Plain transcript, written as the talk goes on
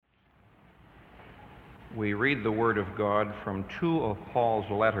We read the Word of God from two of Paul's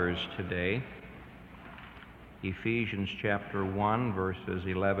letters today, Ephesians chapter 1, verses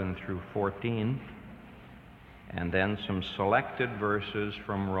 11 through 14, and then some selected verses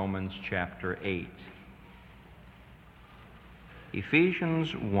from Romans chapter 8.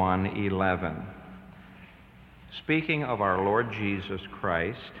 Ephesians 1:11, speaking of our Lord Jesus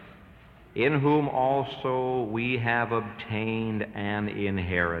Christ, in whom also we have obtained an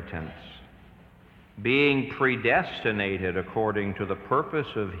inheritance, being predestinated according to the purpose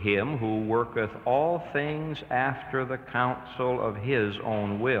of him who worketh all things after the counsel of his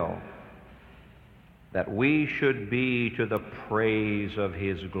own will, that we should be to the praise of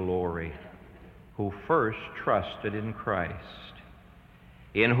his glory, who first trusted in Christ,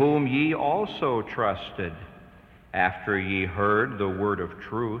 in whom ye also trusted, after ye heard the word of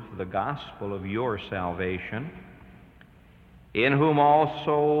truth, the gospel of your salvation, in whom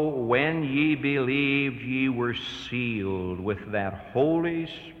also, when ye believed, ye were sealed with that Holy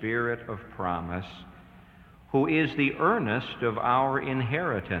Spirit of promise, who is the earnest of our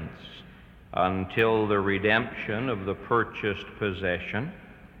inheritance, until the redemption of the purchased possession,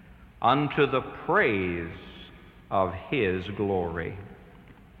 unto the praise of his glory.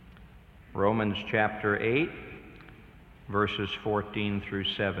 Romans chapter 8, verses 14 through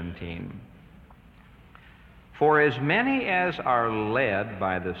 17. For as many as are led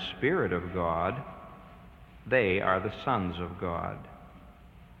by the Spirit of God, they are the sons of God.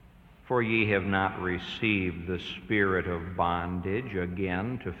 For ye have not received the spirit of bondage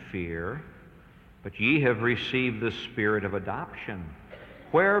again to fear, but ye have received the spirit of adoption,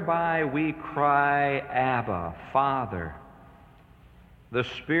 whereby we cry, Abba, Father. The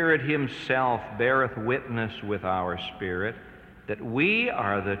Spirit himself beareth witness with our spirit that we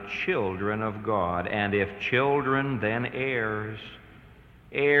are the children of God, and if children, then heirs,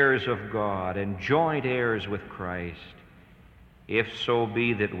 heirs of God, and joint heirs with Christ, if so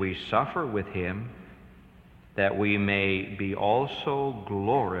be that we suffer with him, that we may be also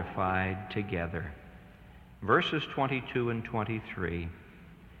glorified together. Verses 22 and 23.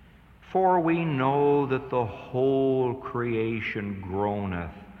 For we know that the whole creation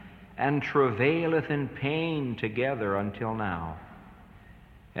groaneth and travaileth in pain together until now.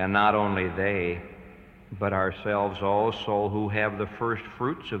 And not only they, but ourselves also, who have the first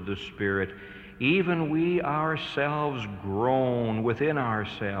fruits of the Spirit, even we ourselves groan within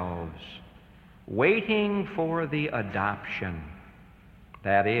ourselves, waiting for the adoption,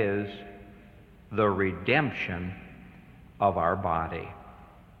 that is, the redemption of our body.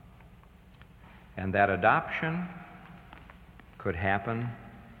 And that adoption could happen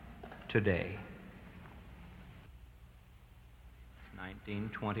today.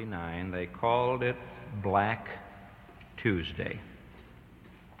 1929, they called it Black Tuesday.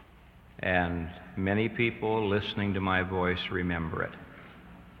 And many people listening to my voice remember it.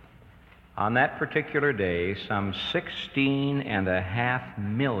 On that particular day, some 16.5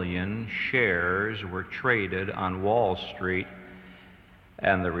 million shares were traded on Wall Street,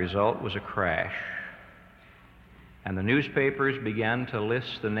 and the result was a crash. And the newspapers began to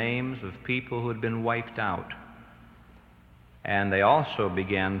list the names of people who had been wiped out. And they also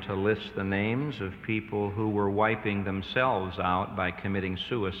began to list the names of people who were wiping themselves out by committing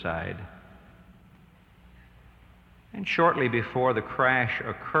suicide. And shortly before the crash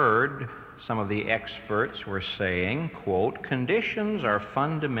occurred, some of the experts were saying, quote, conditions are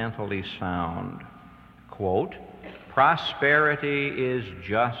fundamentally sound. Quote, prosperity is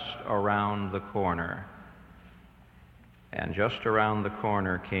just around the corner. And just around the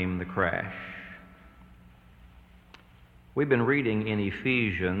corner came the crash. We've been reading in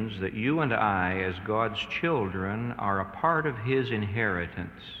Ephesians that you and I, as God's children, are a part of his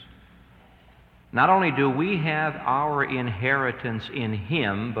inheritance. Not only do we have our inheritance in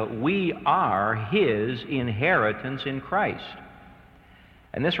him, but we are his inheritance in Christ.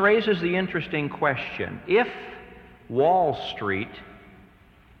 And this raises the interesting question. If Wall Street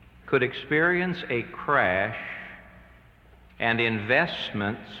could experience a crash and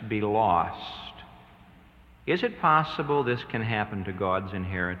investments be lost, is it possible this can happen to God's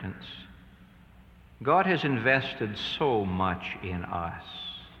inheritance? God has invested so much in us.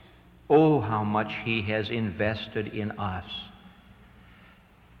 Oh, how much he has invested in us.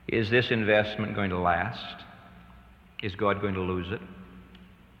 Is this investment going to last? Is God going to lose it?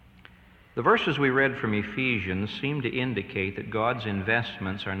 The verses we read from Ephesians seem to indicate that God's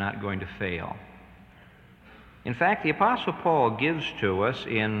investments are not going to fail. In fact, the Apostle Paul gives to us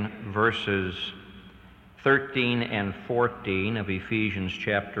in verses 13 and 14 of Ephesians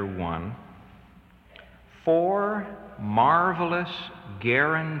chapter 1 4 marvelous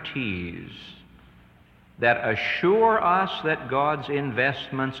guarantees that assure us that God's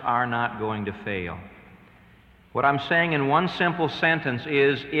investments are not going to fail. What I'm saying in one simple sentence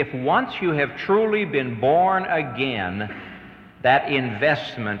is, if once you have truly been born again, that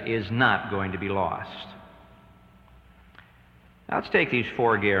investment is not going to be lost. Now let's take these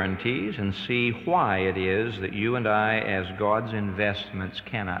 4 guarantees and see why it is that you and I, as God's investments,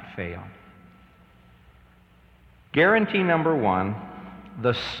 cannot fail. Guarantee number 1,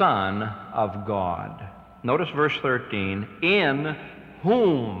 the Son of God. Notice verse 13, in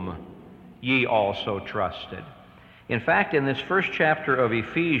whom ye also trusted. In fact, in this first chapter of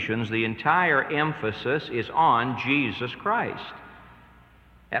Ephesians, the entire emphasis is on Jesus Christ.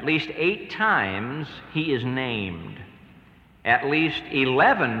 At least 8 times he is named. At least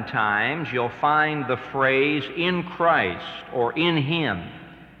 11 times you'll find the phrase in Christ or in Him.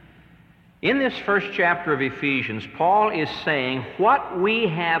 In this first chapter of Ephesians, Paul is saying what we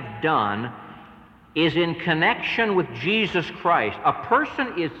have done is in connection with Jesus Christ. A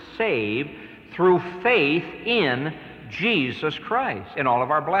person is saved through faith in Jesus Christ, and all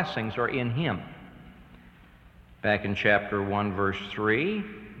of our blessings are in Him. Back in chapter 1, verse 3,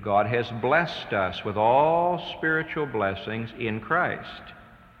 God has blessed us with all spiritual blessings in Christ.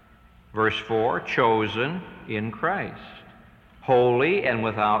 Verse 4, chosen in Christ, holy and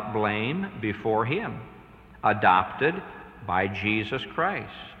without blame before Him, adopted by Jesus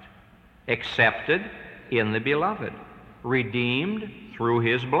Christ, accepted in the Beloved, redeemed through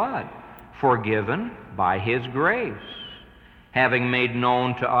His blood, forgiven by His grace, having made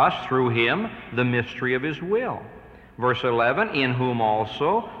known to us through Him the mystery of His will. Verse 11, in whom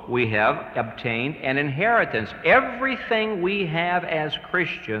also we have obtained an inheritance. Everything we have as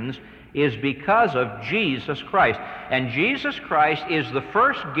Christians is because of Jesus Christ. And Jesus Christ is the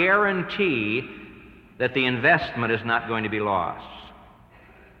first guarantee that the investment is not going to be lost.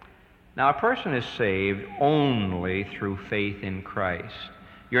 Now, a person is saved only through faith in Christ.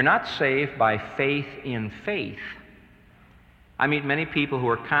 You're not saved by faith in faith. I meet many people who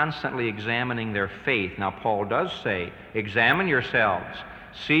are constantly examining their faith. Now, Paul does say, examine yourselves,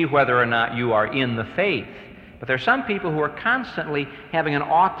 see whether or not you are in the faith. But there are some people who are constantly having an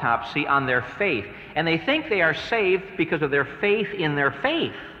autopsy on their faith, and they think they are saved because of their faith in their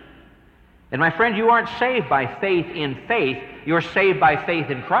faith. And my friend, you aren't saved by faith in faith, you're saved by faith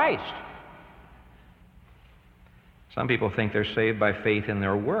in Christ. Some people think they're saved by faith in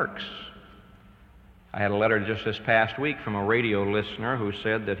their works. I had a letter just this past week from a radio listener who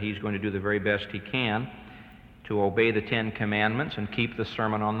said that he's going to do the very best he can to obey the 10 Commandments and keep the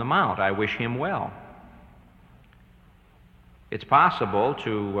Sermon on the Mount. I wish him well. It's possible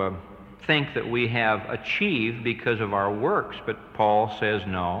to think that we have achieved because of our works, but Paul says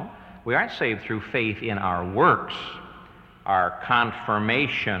no. We aren't saved through faith in our works, our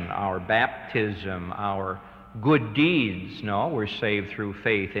confirmation, our baptism, our good deeds. No, we're saved through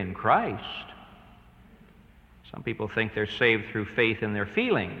faith in Christ. Some people think they're saved through faith in their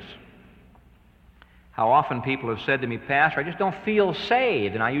feelings. How often people have said to me, Pastor, I just don't feel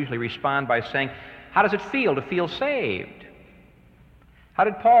saved. And I usually respond by saying, how does it feel to feel saved? How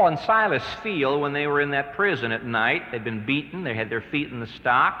did Paul and Silas feel when they were in that prison at night? They'd been beaten, they had their feet in the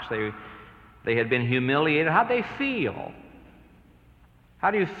stocks, they had been humiliated. How'd they feel?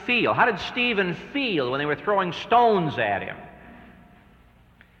 How do you feel? How did Stephen feel when they were throwing stones at him?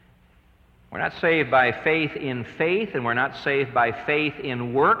 We're not saved by faith in faith, and we're not saved by faith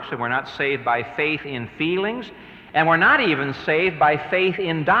in works, and we're not saved by faith in feelings, and we're not even saved by faith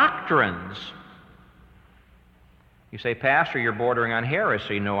in doctrines. You say, Pastor, you're bordering on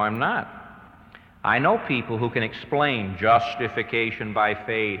heresy. No, I'm not. I know people who can explain justification by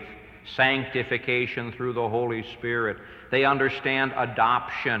faith, sanctification through the Holy Spirit. They understand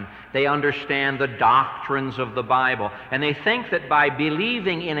adoption. They understand the doctrines of the Bible. And they think that by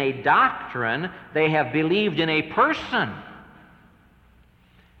believing in a doctrine, they have believed in a person.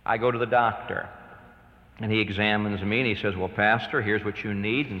 I go to the doctor, and he examines me, and he says, well, Pastor, here's what you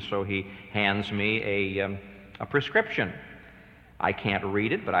need. And so he hands me a prescription. I can't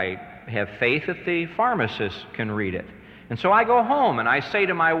read it, but I have faith that the pharmacist can read it. And so I go home and I say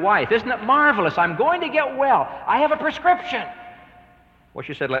to my wife, isn't it marvelous? I'm going to get well. I have a prescription. Well,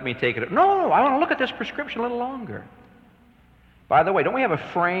 she said, let me take it. No, I want to look at this prescription a little longer. By the way, don't we have a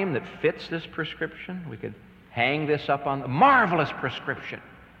frame that fits this prescription? We could hang this up on the marvelous prescription.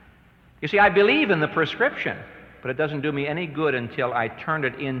 You see, I believe in the prescription, but it doesn't do me any good until I turn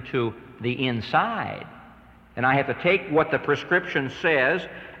it into the inside. And I have to take what the prescription says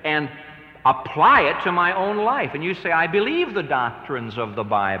and apply it to my own life. And you say, I believe the doctrines of the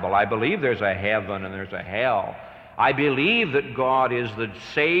Bible. I believe there's a heaven and there's a hell. I believe that God is the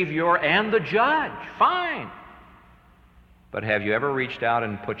Savior and the Judge. Fine. But have you ever reached out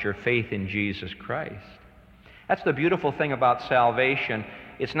and put your faith in Jesus Christ? That's the beautiful thing about salvation.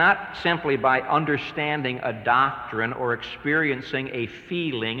 It's not simply by understanding a doctrine or experiencing a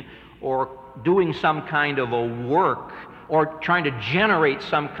feeling or doing some kind of a work or trying to generate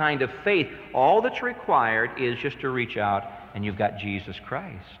some kind of faith. All that's required is just to reach out and you've got Jesus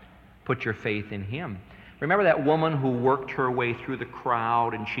Christ. Put your faith in Him. Remember that woman who worked her way through the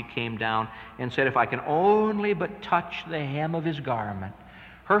crowd and she came down and said, if I can only but touch the hem of His garment.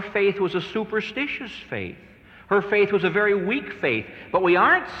 Her faith was a superstitious faith. Her faith was a very weak faith. But we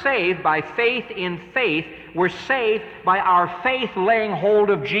aren't saved by faith in faith. We're saved by our faith laying hold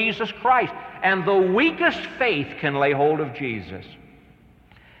of Jesus Christ. And the weakest faith can lay hold of Jesus.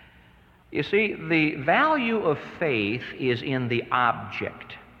 You see, the value of faith is in the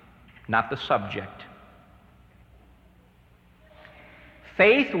object, not the subject.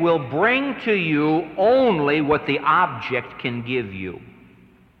 Faith will bring to you only what the object can give you.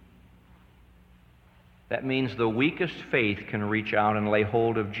 That means the weakest faith can reach out and lay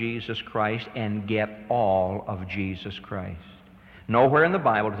hold of Jesus Christ and get all of Jesus Christ. Nowhere in the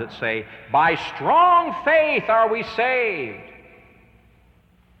Bible does it say, by strong faith are we saved.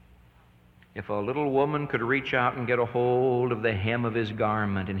 If a little woman could reach out and get a hold of the hem of His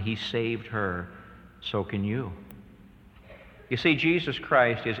garment and He saved her, so can you. You see, Jesus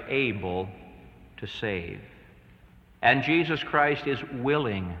Christ is able to save. And Jesus Christ is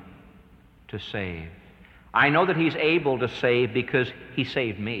willing to save. I know that He's able to save because He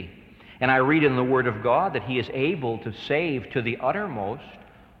saved me. And I read in the Word of God that He is able to save to the uttermost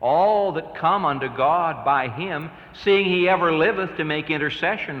all that come unto God by Him, seeing He ever liveth to make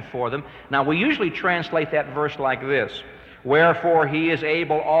intercession for them. Now, we usually translate that verse like this, wherefore He is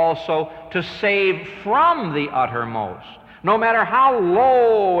able also to save from the uttermost. No matter how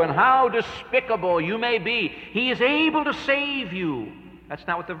low and how despicable you may be, He is able to save you. That's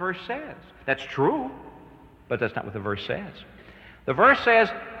not what the verse says. That's true, but that's not what the verse says. The verse says,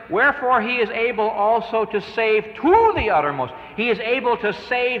 wherefore He is able also to save to the uttermost. He is able to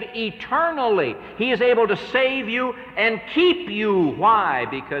save eternally. He is able to save you and keep you. Why?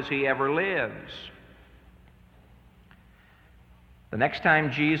 Because He ever lives. The next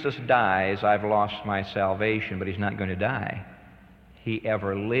time Jesus dies, I've lost my salvation, but He's not going to die. He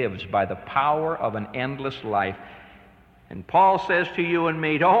ever lives by the power of an endless life. And Paul says to you and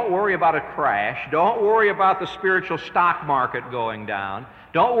me, don't worry about a crash. Don't worry about the spiritual stock market going down.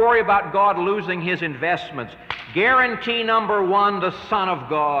 Don't worry about God losing His investments. Guarantee number one, the Son of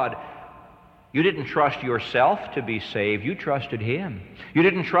God. You didn't trust yourself to be saved. You trusted Him. You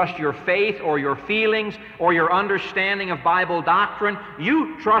didn't trust your faith or your feelings or your understanding of Bible doctrine.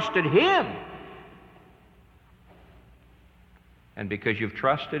 You trusted Him. And because you've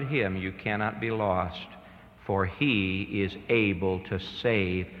trusted Him, you cannot be lost, for He is able to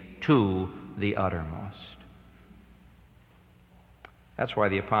save to the uttermost. That's why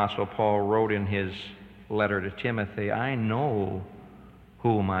the Apostle Paul wrote in his letter to Timothy, I know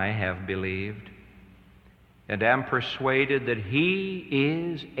whom I have believed, and am persuaded that He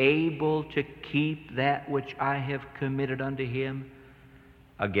is able to keep that which I have committed unto Him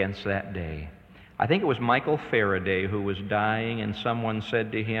against that day. I think it was Michael Faraday who was dying, and someone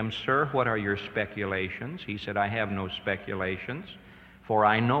said to him, Sir, what are your speculations? He said, I have no speculations, for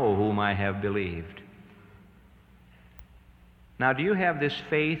I know whom I have believed. Now, do you have this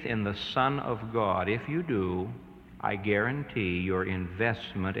faith in the Son of God? If you do, I guarantee your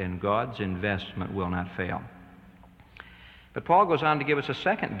investment and God's investment will not fail. But Paul goes on to give us a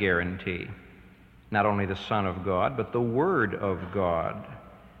second guarantee. Not only the Son of God, but the Word of God,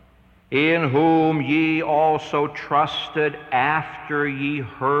 in whom ye also trusted after ye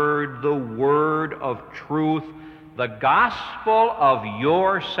heard the word of truth, the gospel of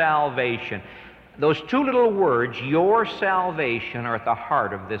your salvation. Those two little words, your salvation, are at the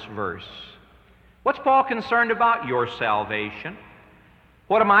heart of this verse. What's Paul concerned about? Your salvation.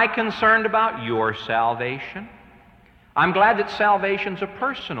 What am I concerned about? Your salvation. I'm glad that salvation's a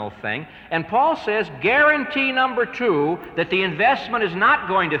personal thing. And Paul says, guarantee number two, that the investment is not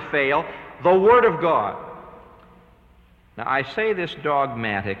going to fail, the Word of God. Now, I say this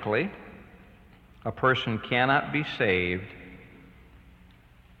dogmatically. A person cannot be saved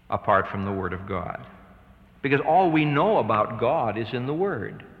apart from the Word of God. Because all we know about God is in the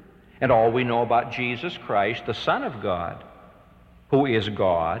Word. And all we know about Jesus Christ, the Son of God, who is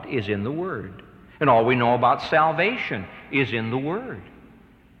God, is in the Word. And all we know about salvation is in the Word.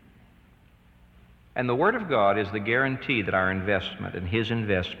 And the Word of God is the guarantee that our investment and His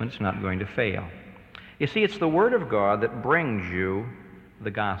investment is not going to fail. You see, it's the Word of God that brings you the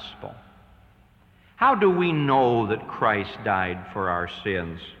gospel. How do we know that Christ died for our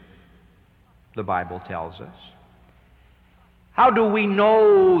sins? The Bible tells us. How do we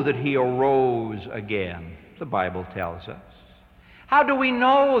know that He arose again? The Bible tells us. How do we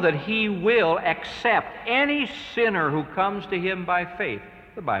know that He will accept any sinner who comes to Him by faith?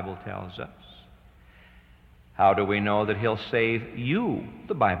 The Bible tells us. How do we know that He'll save you?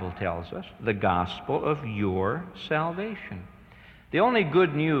 The Bible tells us. The gospel of your salvation. The only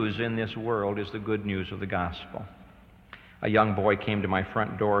good news in this world is the good news of the gospel. A young boy came to my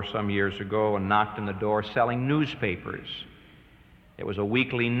front door some years ago and knocked on the door selling newspapers. It was a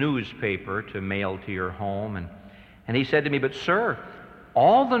weekly newspaper to mail to your home. And he said to me, "But sir,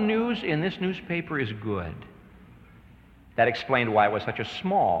 all the news in this newspaper is good." That explained why it was such a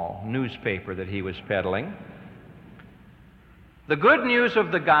small newspaper that he was peddling. The good news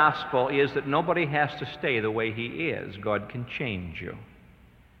of the gospel is that nobody has to stay the way he is. God can change you.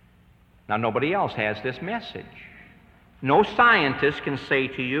 Now, nobody else has this message. No scientist can say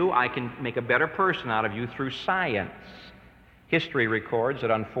to you, "I can make a better person out of you through science." History records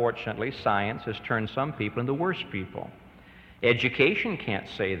that, unfortunately, science has turned some people into worse people. Education can't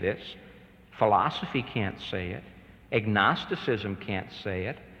say this. Philosophy can't say it. Agnosticism can't say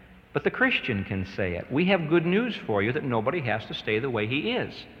it. But the Christian can say it. We have good news for you that nobody has to stay the way he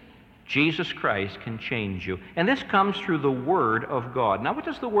is. Jesus Christ can change you. And this comes through the Word of God. Now, what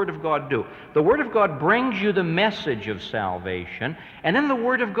does the Word of God do? The Word of God brings you the message of salvation, and then the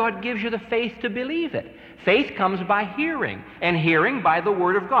Word of God gives you the faith to believe it. Faith comes by hearing, and hearing by the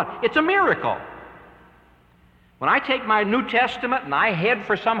Word of God. It's a miracle. When I take my New Testament and I head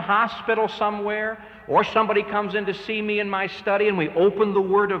for some hospital somewhere, or somebody comes in to see me in my study and we open the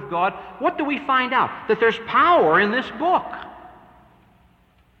Word of God, what do we find out? That there's power in this book.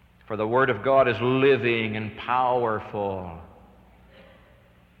 For the Word of God is living and powerful.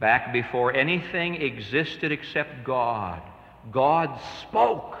 Back before anything existed except God, God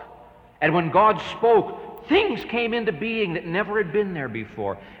spoke. And when God spoke, things came into being that never had been there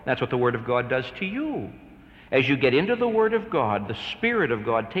before. That's what the Word of God does to you. As you get into the Word of God, the Spirit of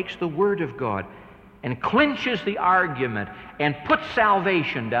God takes the Word of God and clinches the argument and puts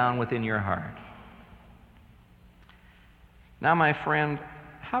salvation down within your heart. Now, my friend,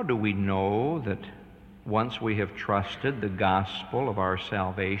 how do we know that once we have trusted the gospel of our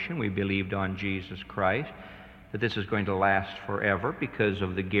salvation, we believed on Jesus Christ, that this is going to last forever because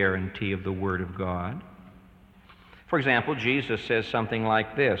of the guarantee of the Word of God? For example, Jesus says something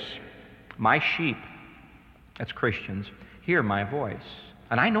like this, "My sheep," that's Christians, "hear my voice,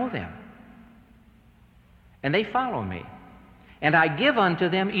 and I know them, and they follow me, and I give unto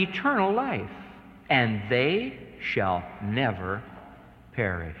them eternal life, and they shall never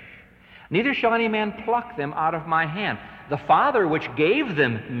perish. Neither shall any man pluck them out of my hand. The Father which gave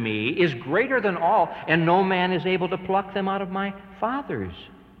them me is greater than all, and no man is able to pluck them out of my Father's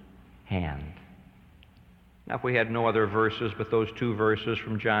hand." Now, if we had no other verses but those two verses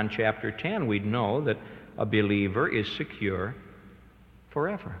from John chapter 10, we'd know that a believer is secure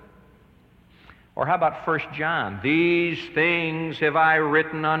forever. Or how about 1 John? "These things have I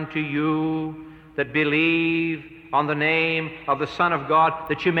written unto you that believe on the name of the Son of God,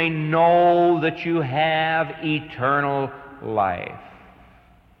 that you may know that you have eternal life."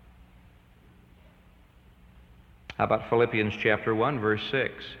 How about Philippians chapter 1, verse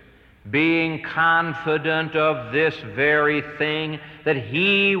 6? "Being confident of this very thing, that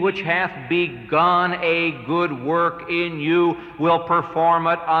he which hath begun a good work in you will perform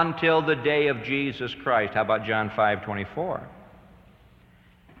it until the day of Jesus Christ." How about John 5:24?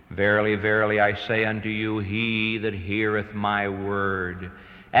 "Verily, verily, I say unto you, he that heareth my word,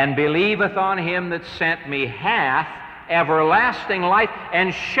 and believeth on him that sent me, hath everlasting life,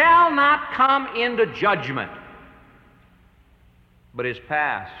 and shall not come into judgment, but is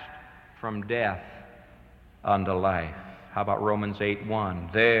passed from death unto life." How about Romans 8:1?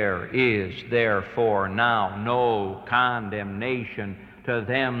 "There is therefore now no condemnation to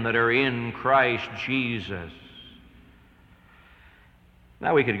them that are in Christ Jesus."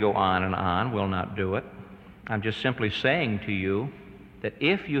 Now, we could go on and on. We'll not do it. I'm just simply saying to you that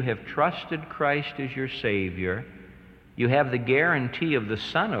if you have trusted Christ as your Savior, you have the guarantee of the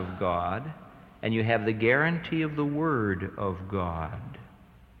Son of God, and you have the guarantee of the Word of God,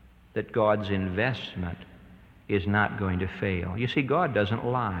 that God's investment is not going to fail. You see, God doesn't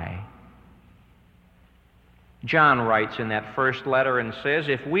lie. John writes in that first letter and says,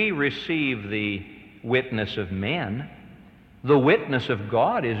 "If we receive the witness of men, the witness of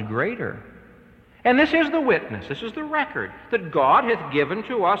God is greater." And this is the witness, this is the record, that God hath given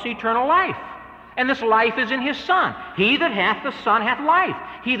to us eternal life. And this life is in his Son. He that hath the Son hath life.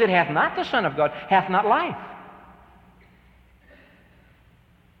 He that hath not the Son of God hath not life.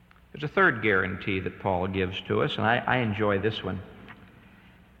 There's a third guarantee that Paul gives to us, and I enjoy this one.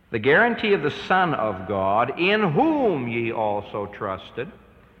 The guarantee of the Son of God, in whom ye also trusted.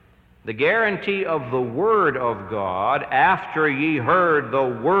 The guarantee of the Word of God, after ye heard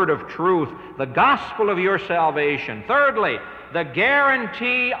the word of truth, the gospel of your salvation. Thirdly, the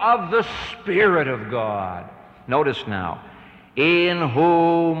guarantee of the Spirit of God. Notice now, in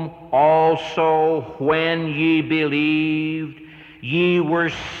whom also when ye believed, ye were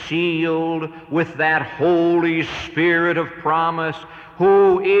sealed with that Holy Spirit of promise,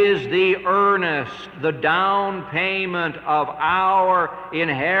 who is the earnest, the down payment of our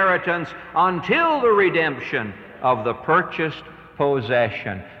inheritance until the redemption of the purchased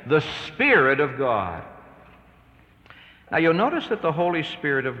possession, the Spirit of God. Now you'll notice that the Holy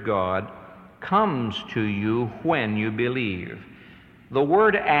Spirit of God comes to you when you believe. The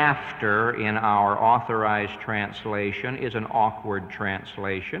word after in our authorized translation is an awkward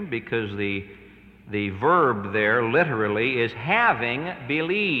translation because the verb there literally is having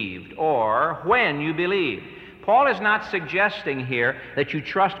believed, or when you believe. Paul is not suggesting here that you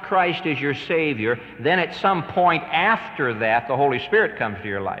trust Christ as your Savior, then at some point after that the Holy Spirit comes to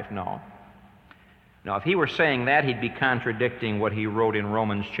your life. No. Now, if he were saying that, he'd be contradicting what he wrote in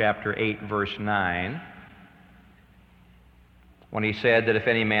Romans chapter 8, verse 9, when he said that if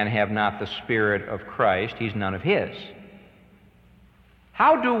any man have not the Spirit of Christ, he's none of his.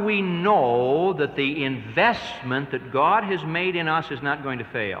 How do we know that the investment that God has made in us is not going to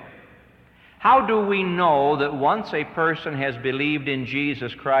fail? How do we know that once a person has believed in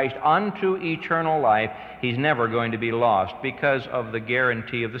Jesus Christ unto eternal life, he's never going to be lost? Because of the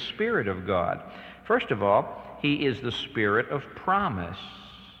guarantee of the Spirit of God. First of all, he is the Spirit of promise.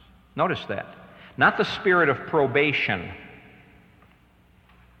 Notice that. Not the spirit of probation.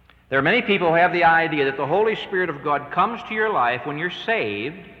 There are many people who have the idea that the Holy Spirit of God comes to your life when you're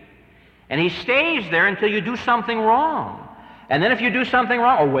saved, and he stays there until you do something wrong. And then if you do something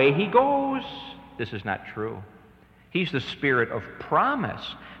wrong, away he goes. This is not true. He's the Spirit of promise.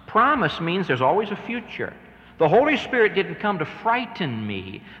 Promise means there's always a future. The Holy Spirit didn't come to frighten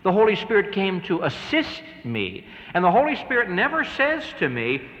me. The Holy Spirit came to assist me. And the Holy Spirit never says to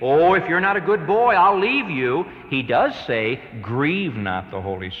me, oh, if you're not a good boy, I'll leave you. He does say, grieve not the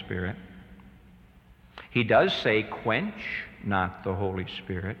Holy Spirit. He does say, quench not the Holy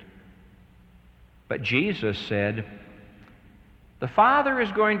Spirit. But Jesus said, the Father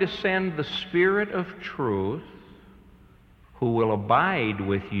is going to send the Spirit of truth who will abide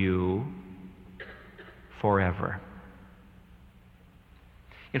with you forever.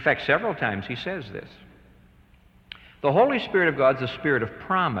 In fact, several times he says this. The Holy Spirit of God is the Spirit of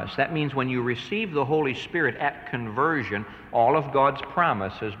promise. That means when you receive the Holy Spirit at conversion, all of God's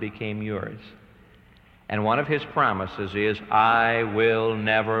promises became yours. And one of his promises is, I will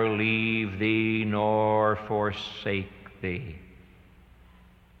never leave thee nor forsake thee.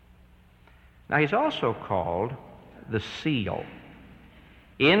 Now he's also called the seal,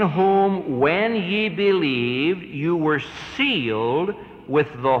 in whom when ye believed, you were sealed with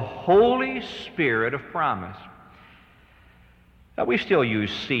the Holy Spirit of promise. Now, we still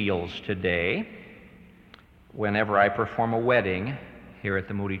use seals today. Whenever I perform a wedding here at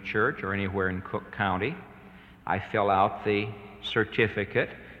the Moody Church or anywhere in Cook County, I fill out the certificate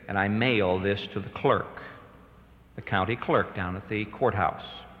and I mail this to the clerk, the county clerk down at the courthouse.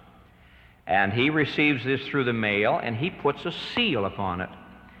 And he receives this through the mail and he puts a seal upon it.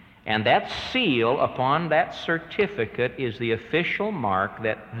 And that seal upon that certificate is the official mark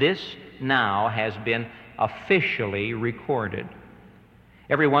that this now has been officially recorded.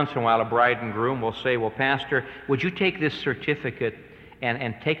 Every once in a while, a bride and groom will say, well, Pastor, would you take this certificate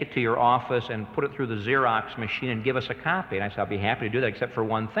and take it to your office and put it through the Xerox machine and give us a copy? And I said, I'll be happy to do that, except for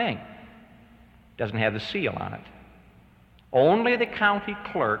one thing. It doesn't have the seal on it. Only the county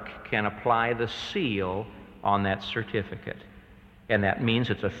clerk can apply the seal on that certificate. And that means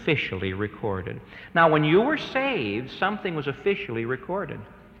it's officially recorded. Now, when you were saved, something was officially recorded.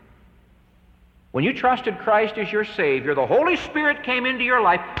 When you trusted Christ as your Savior, the Holy Spirit came into your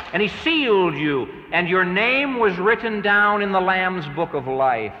life and he sealed you, and your name was written down in the Lamb's Book of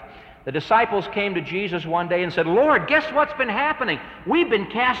Life. The disciples came to Jesus one day and said, Lord, guess what's been happening? We've been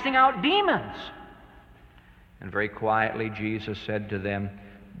casting out demons. And very quietly Jesus said to them,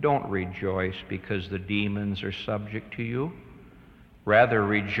 don't rejoice because the demons are subject to you. Rather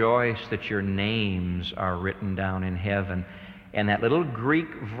rejoice that your names are written down in heaven. And that little Greek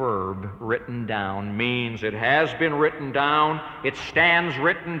verb, written down, means it has been written down, it stands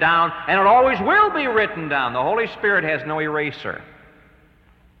written down, and it always will be written down. The Holy Spirit has no eraser.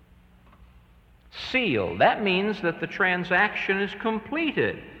 Sealed, that means that the transaction is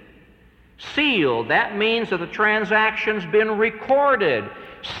completed. Sealed, that means that the transaction's been recorded.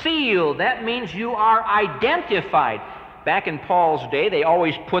 Sealed, that means you are identified. Back in Paul's day, they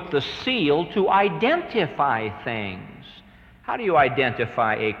always put the seal to identify things. How do you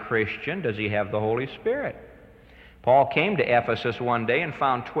identify a Christian? Does he have the Holy Spirit? Paul came to Ephesus one day and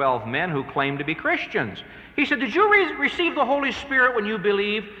found 12 men who claimed to be Christians. He said, "Did you receive the Holy Spirit when you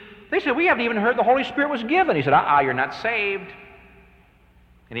believed?" They said, "We haven't even heard the Holy Spirit was given." He said, "You're not saved."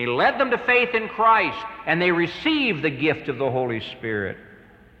 And he led them to faith in Christ, and they received the gift of the Holy Spirit.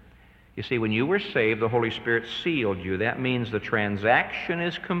 You see, when you were saved, the Holy Spirit sealed you. That means the transaction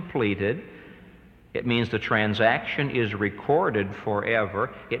is completed. It means the transaction is recorded forever.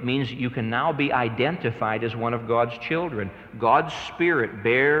 It means you can now be identified as one of God's children. God's Spirit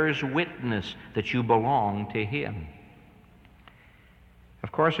bears witness that you belong to Him.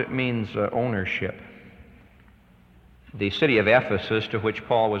 Of course, it means ownership. The city of Ephesus, to which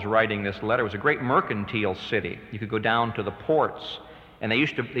Paul was writing this letter, was a great mercantile city. You could go down to the ports, and they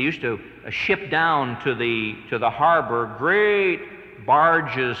used to ship down to the harbor great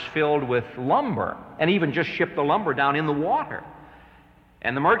barges filled with lumber, and even just ship the lumber down in the water.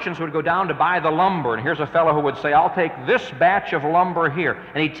 And the merchants would go down to buy the lumber, and here's a fellow who would say, "I'll take this batch of lumber here."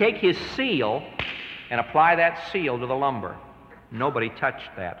 And he'd take his seal and apply that seal to the lumber. Nobody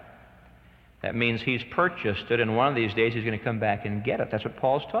touched that. That means he's purchased it, and one of these days he's going to come back and get it. That's what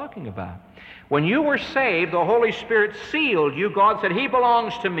Paul's talking about. When you were saved, the Holy Spirit sealed you. God said, "He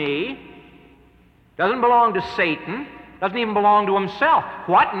belongs to me." Doesn't belong to Satan. Doesn't even belong to himself.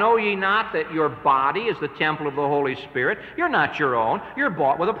 "What, know ye not that your body is the temple of the Holy Spirit?" You're not your own. You're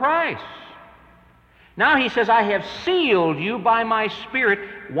bought with a price. Now he says, "I have sealed you by my Spirit."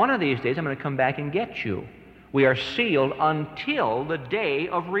 One of these days I'm going to come back and get you. We are sealed until the day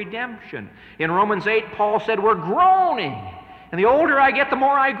of redemption. In Romans 8, Paul said, "We're groaning." And the older I get, the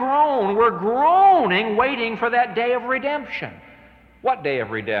more I groan. We're groaning, waiting for that day of redemption. What day of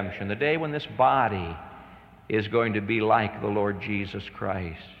redemption? The day when this body is going to be like the Lord Jesus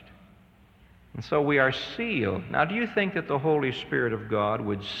Christ. And so we are sealed. Now, do you think that the Holy Spirit of God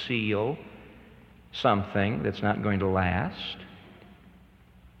would seal something that's not going to last?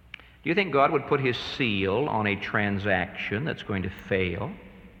 Do you think God would put His seal on a transaction that's going to fail?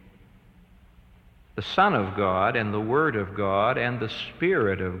 The Son of God and the Word of God and the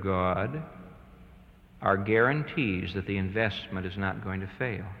Spirit of God are guarantees that the investment is not going to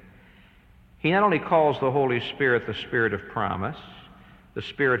fail. He not only calls the Holy Spirit the Spirit of promise, the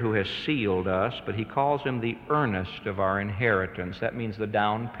Spirit who has sealed us, but He calls Him the earnest of our inheritance. That means the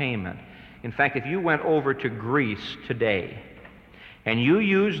down payment. In fact, if you went over to Greece today and you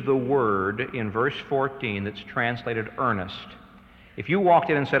used the word in verse 14 that's translated earnest, if you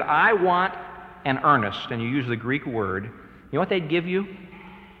walked in and said, "I want an earnest," and you use the Greek word, you know what they'd give you?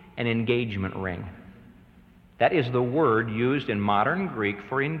 An engagement ring. That is the word used in modern Greek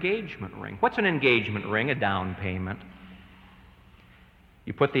for engagement ring. What's an engagement ring? A down payment.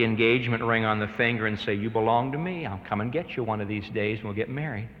 You put the engagement ring on the finger and say, "You belong to me. I'll come and get you one of these days and we'll get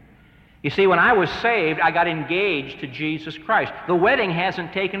married." You see, when I was saved, I got engaged to Jesus Christ. The wedding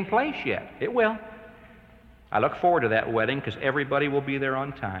hasn't taken place yet. It will. I look forward to that wedding because everybody will be there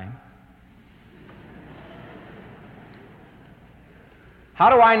on time. How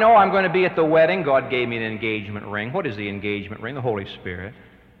do I know I'm going to be at the wedding? God gave me an engagement ring. What is the engagement ring? The Holy Spirit.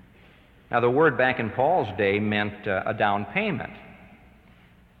 Now, the word back in Paul's day meant a down payment.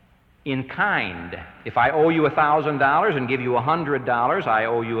 In kind. If I owe you $1,000 and give you $100, I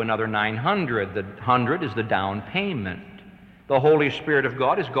owe you another $900. The 100 is the down payment. The Holy Spirit of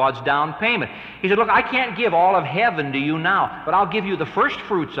God is God's down payment. He said, "Look, I can't give all of heaven to you now, but I'll give you the first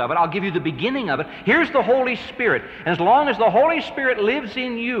fruits of it. I'll give you the beginning of it. Here's the Holy Spirit. And as long as the Holy Spirit lives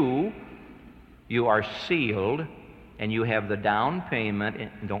in you, you are sealed and you have the down payment.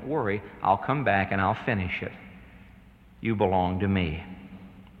 And don't worry, I'll come back and I'll finish it. You belong to me."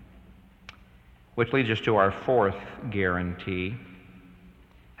 Which leads us to our fourth guarantee.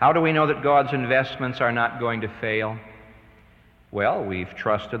 How do we know that God's investments are not going to fail? Well, we've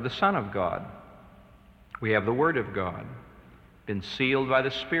trusted the Son of God. We have the Word of God, been sealed by the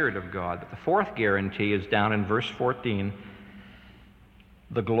Spirit of God. But the fourth guarantee is down in verse 14,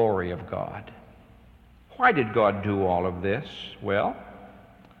 the glory of God. Why did God do all of this? Well,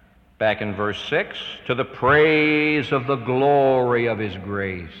 back in verse 6, to the praise of the glory of His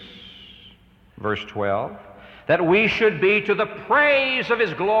grace. Verse 12, that we should be to the praise of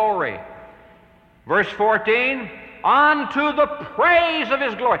His glory. Verse 14, unto the praise of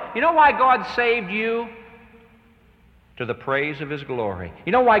His glory. You know why God saved you? To the praise of His glory.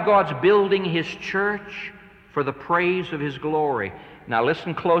 You know why God's building His church? For the praise of His glory. Now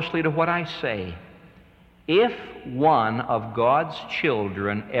listen closely to what I say. If one of God's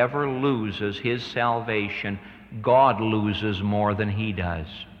children ever loses his salvation, God loses more than he does.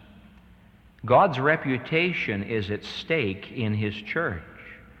 God's reputation is at stake in His church.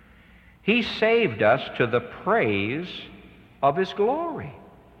 He saved us to the praise of His glory.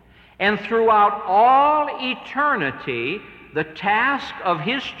 And throughout all eternity, the task of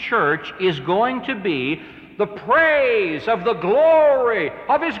His church is going to be the praise of the glory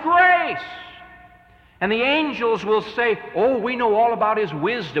of His grace. And the angels will say, oh, we know all about His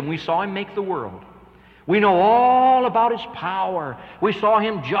wisdom. We saw Him make the world. We know all about His power. We saw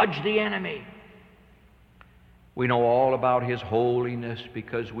Him judge the enemy. We know all about His holiness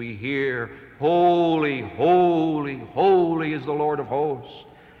because we hear, holy, holy, holy is the Lord of hosts.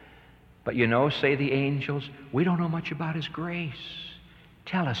 But you know, say the angels, we don't know much about His grace.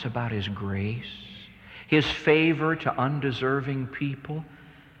 Tell us about His grace, His favor to undeserving people,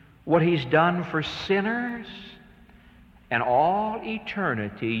 what He's done for sinners. And all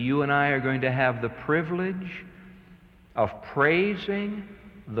eternity, you and I are going to have the privilege of praising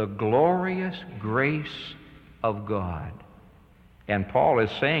the glorious grace of God. And Paul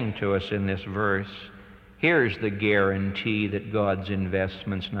is saying to us in this verse, here's the guarantee that God's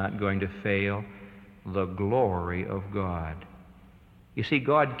investment's not going to fail, the glory of God. You see,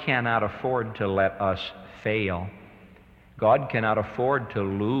 God cannot afford to let us fail. God cannot afford to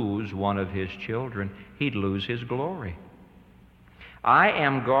lose one of His children. He'd lose His glory. I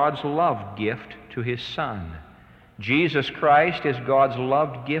am God's loved gift to His Son. Jesus Christ is God's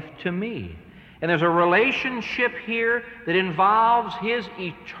loved gift to me. And there's a relationship here that involves His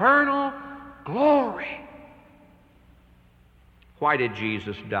eternal glory. Why did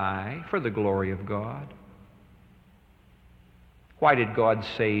Jesus die? For the glory of God. Why did God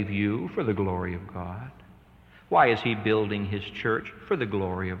save you? For the glory of God. Why is He building His church? For the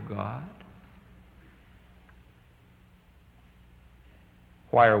glory of God.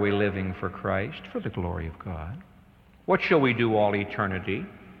 Why are we living for Christ? For the glory of God. What shall we do all eternity?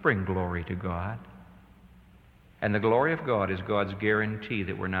 Bring glory to God. And the glory of God is God's guarantee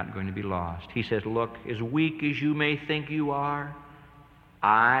that we're not going to be lost. He says, look, as weak as you may think you are,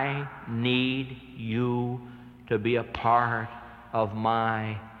 I need you to be a part of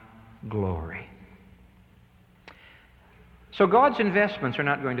my glory. So God's investments are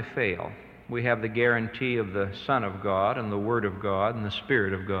not going to fail. We have the guarantee of the Son of God and the Word of God and the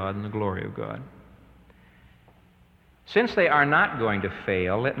Spirit of God and the glory of God. Since they are not going to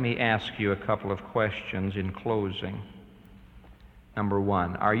fail, let me ask you a couple of questions in closing. Number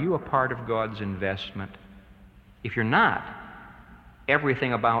one, are you a part of God's investment? If you're not,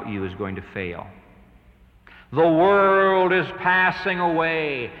 everything about you is going to fail. The world is passing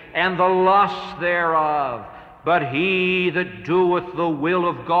away, and the lust thereof, but he that doeth the will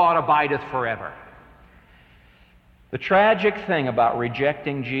of God abideth forever. The tragic thing about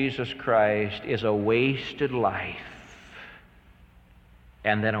rejecting Jesus Christ is a wasted life,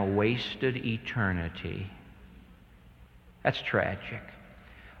 and then a wasted eternity. That's tragic.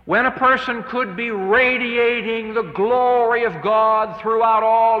 When a person could be radiating the glory of God throughout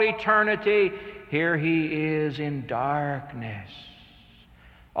all eternity, here he is in darkness,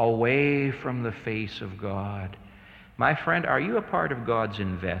 away from the face of God. My friend, are you a part of God's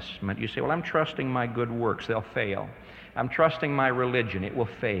investment? You say, well, I'm trusting my good works. They'll fail. I'm trusting my religion. It will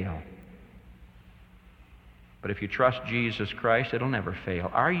fail. But if you trust Jesus Christ, it'll never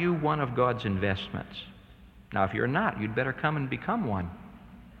fail. Are you one of God's investments? Now, if you're not, you'd better come and become one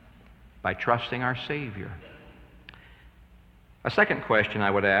by trusting our Savior. A second question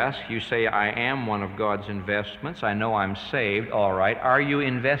I would ask, you say, I am one of God's investments. I know I'm saved. All right. Are you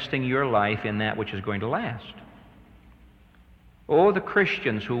investing your life in that which is going to last? Oh, the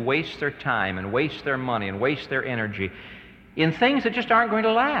Christians who waste their time and waste their money and waste their energy in things that just aren't going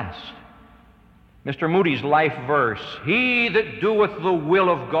to last. Mr. Moody's life verse, he that doeth the will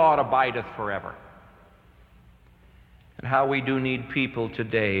of God abideth forever. And how we do need people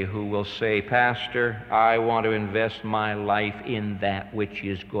today who will say, Pastor, I want to invest my life in that which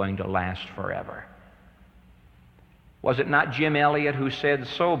is going to last forever. Was it not Jim Elliot who said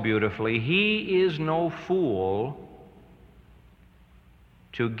so beautifully, he is no fool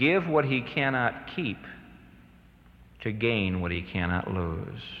to give what he cannot keep to gain what he cannot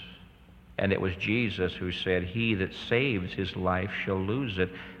lose. And it was Jesus who said, "He that saves his life shall lose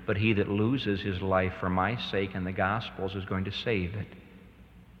it, but he that loses his life for my sake and the gospel's is going to save it."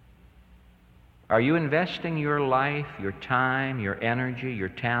 Are you investing your life, your time, your energy, your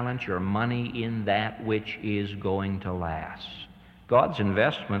talent, your money in that which is going to last? God's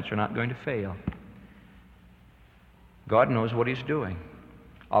investments are not going to fail. God knows what He's doing.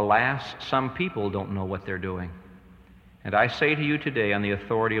 Alas, some people don't know what they're doing. And I say to you today, on the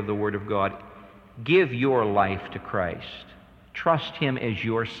authority of the Word of God, give your life to Christ. Trust Him as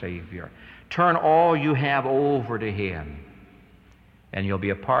your Savior. Turn all you have over to Him. And you'll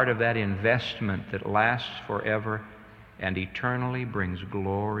be a part of that investment that lasts forever and eternally brings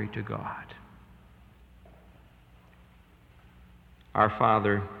glory to God. Our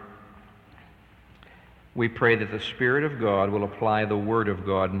Father, we pray that the Spirit of God will apply the Word of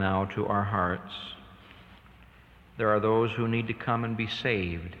God now to our hearts. There are those who need to come and be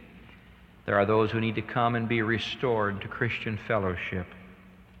saved. There are those who need to come and be restored to Christian fellowship.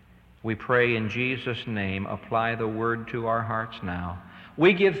 We pray in Jesus' name, apply the Word to our hearts now.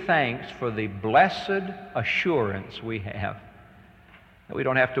 We give thanks for the blessed assurance we have that we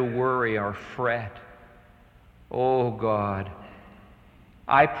don't have to worry or fret. Oh God,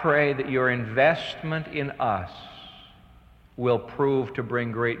 I pray that your investment in us will prove to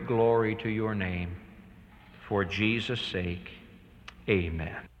bring great glory to your name. For Jesus' sake,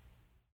 amen.